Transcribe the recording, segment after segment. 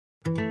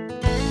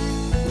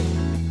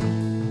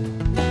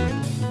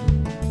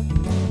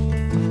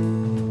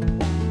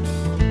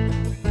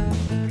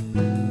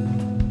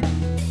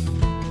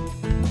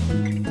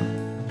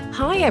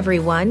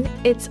everyone,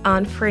 it's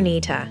Aunt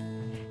Fernita.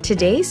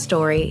 Today's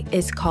story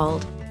is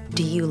called,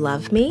 Do You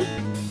Love Me?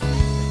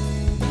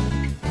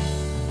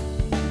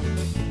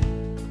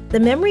 The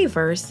memory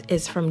verse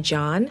is from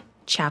John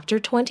chapter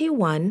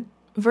 21,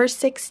 verse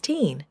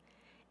 16.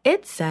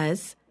 It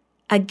says,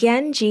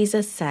 Again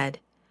Jesus said,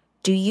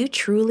 Do you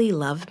truly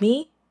love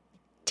me?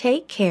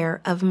 Take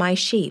care of my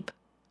sheep.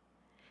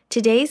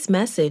 Today's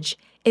message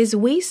is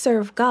we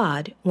serve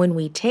God when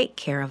we take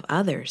care of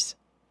others.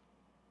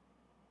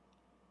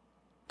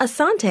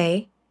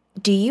 Asante,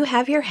 do you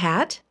have your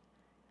hat?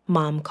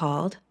 Mom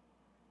called.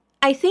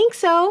 I think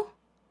so,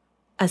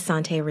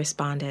 Asante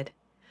responded.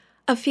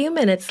 A few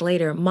minutes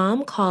later,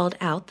 Mom called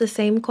out the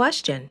same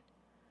question.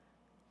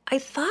 I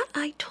thought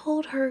I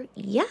told her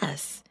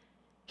yes,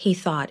 he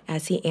thought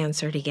as he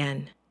answered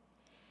again.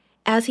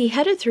 As he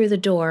headed through the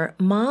door,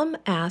 Mom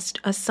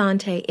asked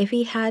Asante if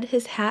he had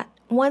his hat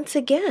once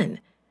again.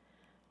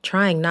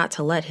 Trying not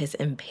to let his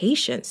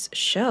impatience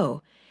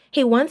show,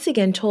 he once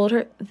again told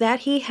her that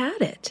he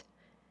had it.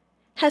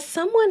 Has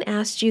someone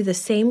asked you the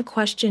same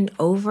question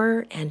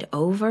over and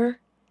over?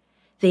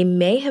 They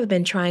may have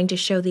been trying to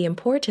show the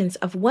importance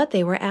of what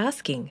they were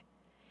asking.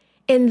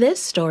 In this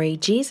story,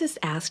 Jesus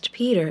asked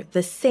Peter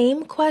the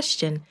same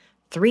question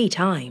 3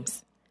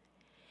 times.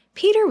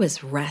 Peter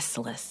was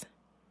restless.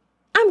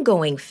 I'm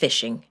going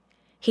fishing,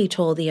 he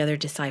told the other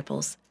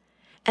disciples.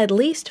 At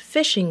least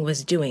fishing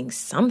was doing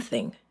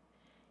something.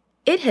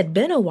 It had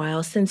been a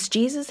while since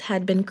Jesus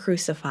had been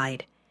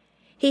crucified.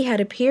 He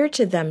had appeared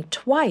to them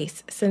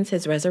twice since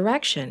his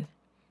resurrection.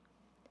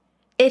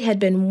 It had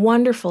been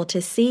wonderful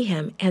to see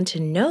him and to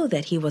know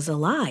that he was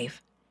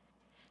alive.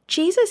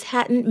 Jesus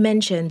hadn't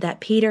mentioned that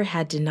Peter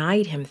had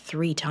denied him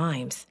 3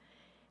 times.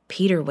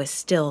 Peter was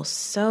still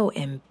so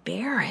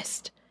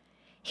embarrassed.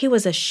 He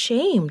was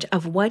ashamed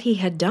of what he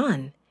had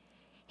done.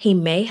 He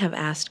may have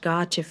asked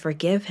God to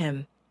forgive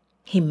him.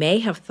 He may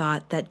have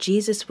thought that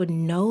Jesus would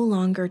no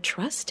longer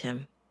trust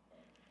him.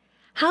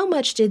 How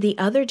much did the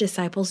other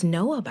disciples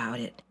know about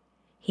it?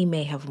 He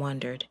may have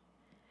wondered.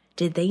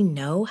 Did they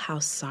know how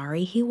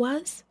sorry he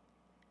was?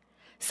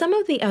 Some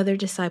of the other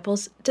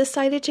disciples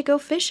decided to go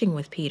fishing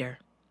with Peter.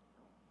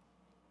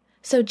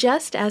 So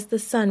just as the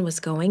sun was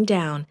going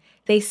down,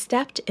 they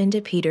stepped into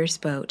Peter's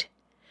boat.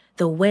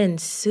 The wind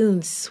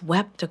soon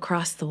swept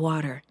across the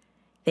water.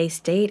 They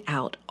stayed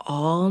out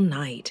all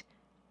night,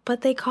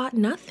 but they caught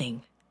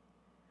nothing.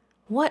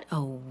 What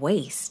a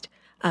waste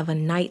of a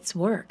night's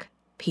work,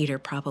 Peter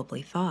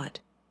probably thought.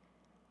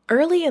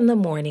 Early in the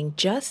morning,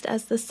 just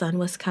as the sun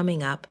was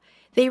coming up,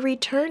 they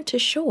returned to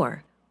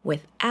shore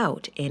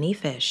without any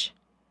fish.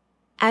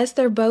 As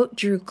their boat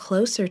drew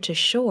closer to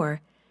shore,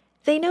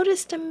 they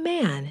noticed a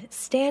man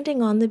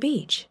standing on the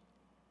beach.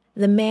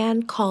 The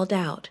man called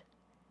out,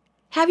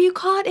 Have you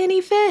caught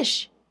any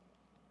fish?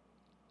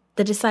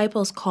 The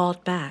disciples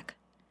called back,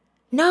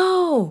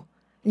 No,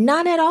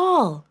 none at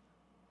all.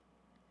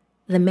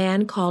 The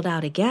man called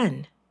out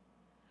again,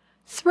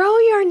 Throw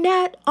your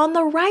net on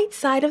the right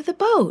side of the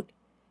boat.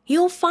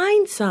 You'll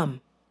find some.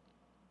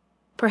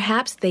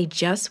 Perhaps they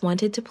just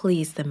wanted to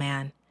please the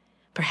man.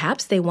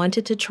 Perhaps they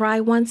wanted to try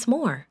once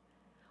more.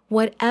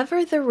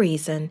 Whatever the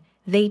reason,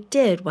 they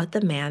did what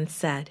the man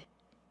said.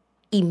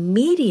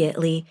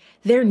 Immediately,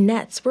 their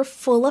nets were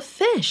full of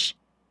fish.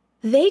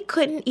 They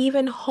couldn't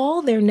even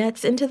haul their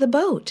nets into the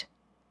boat.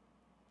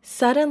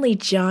 Suddenly,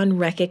 John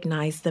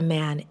recognized the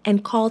man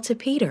and called to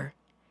Peter,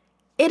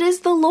 It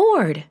is the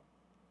Lord.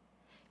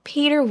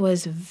 Peter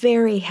was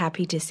very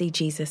happy to see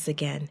Jesus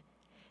again.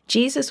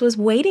 Jesus was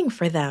waiting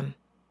for them.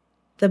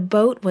 The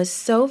boat was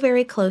so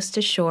very close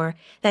to shore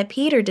that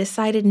Peter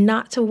decided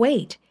not to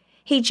wait.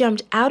 He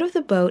jumped out of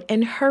the boat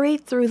and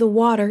hurried through the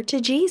water to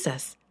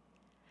Jesus.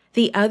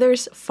 The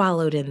others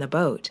followed in the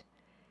boat.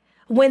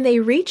 When they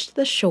reached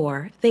the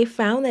shore, they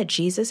found that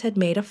Jesus had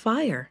made a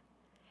fire.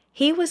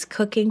 He was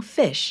cooking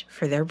fish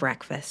for their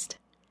breakfast.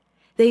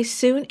 They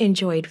soon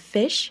enjoyed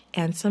fish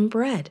and some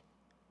bread.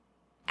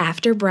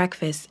 After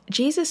breakfast,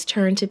 Jesus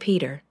turned to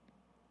Peter.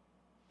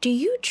 Do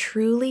you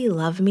truly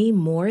love me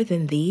more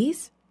than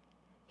these?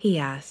 He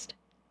asked.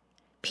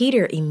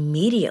 Peter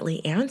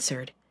immediately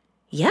answered,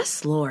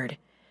 Yes, Lord,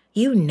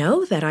 you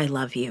know that I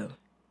love you.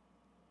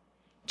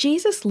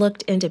 Jesus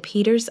looked into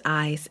Peter's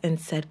eyes and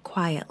said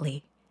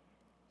quietly,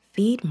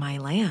 Feed my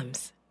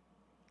lambs.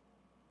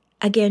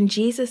 Again,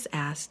 Jesus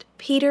asked,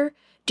 Peter,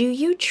 do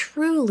you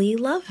truly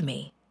love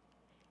me?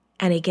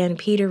 And again,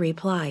 Peter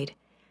replied,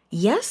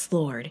 Yes,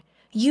 Lord,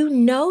 you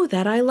know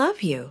that I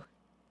love you.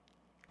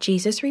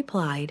 Jesus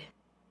replied,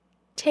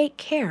 Take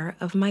care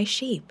of my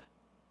sheep.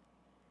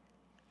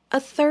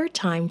 A third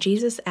time,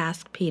 Jesus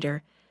asked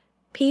Peter,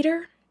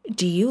 Peter,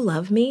 do you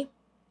love me?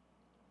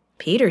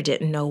 Peter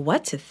didn't know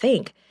what to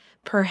think.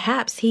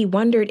 Perhaps he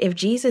wondered if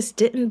Jesus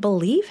didn't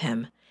believe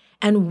him.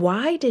 And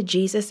why did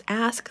Jesus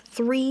ask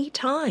 3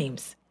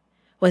 times?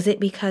 Was it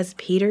because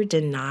Peter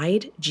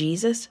denied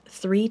Jesus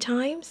 3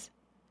 times?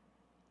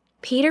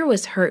 Peter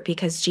was hurt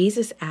because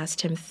Jesus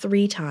asked him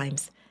 3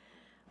 times.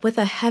 With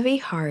a heavy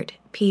heart,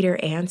 Peter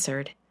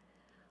answered,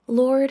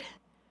 Lord,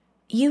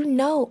 you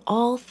know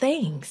all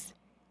things.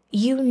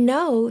 You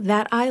know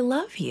that I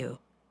love you."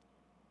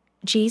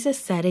 Jesus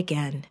said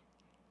again,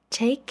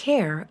 "Take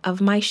care of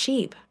my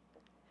sheep."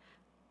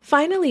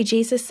 Finally,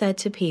 Jesus said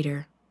to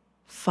Peter,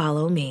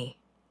 "Follow me."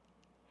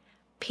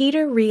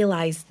 Peter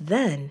realized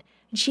then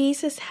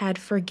Jesus had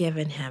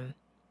forgiven him.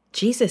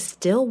 Jesus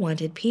still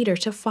wanted Peter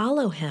to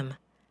follow him.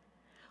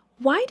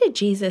 Why did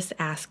Jesus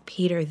ask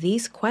Peter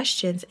these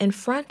questions in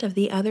front of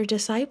the other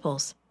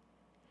disciples?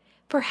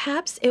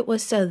 Perhaps it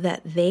was so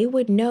that they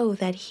would know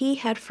that he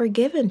had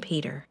forgiven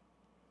Peter.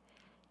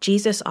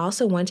 Jesus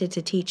also wanted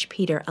to teach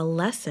Peter a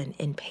lesson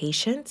in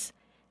patience,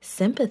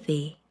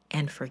 sympathy,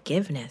 and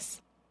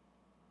forgiveness.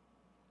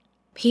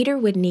 Peter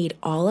would need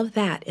all of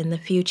that in the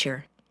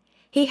future.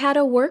 He had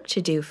a work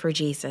to do for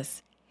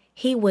Jesus.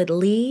 He would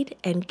lead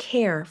and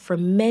care for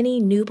many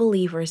new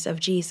believers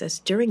of Jesus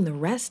during the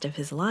rest of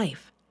his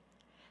life.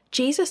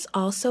 Jesus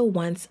also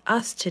wants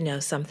us to know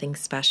something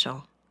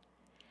special.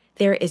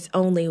 There is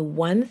only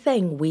one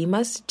thing we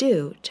must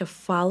do to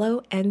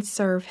follow and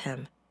serve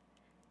him.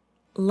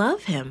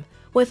 Love him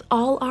with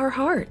all our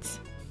hearts.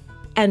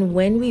 And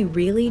when we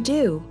really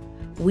do,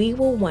 we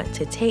will want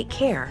to take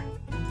care.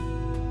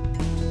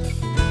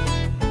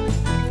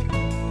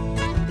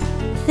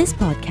 This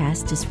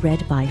podcast is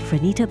read by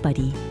Franita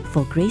Buddy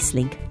for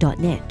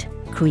Gracelink.net.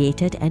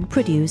 Created and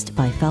produced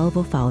by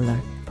Falvo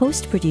Fowler.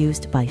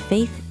 Post-produced by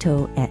Faith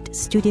Toe at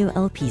Studio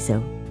El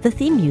Piso. The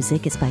theme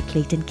music is by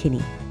Clayton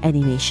Kinney.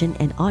 Animation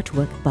and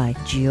artwork by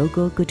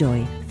Giogo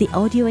Godoy. The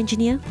audio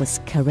engineer was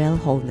Karel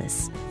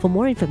Holness. For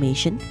more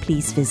information,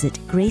 please visit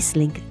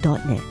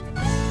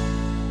Gracelink.net.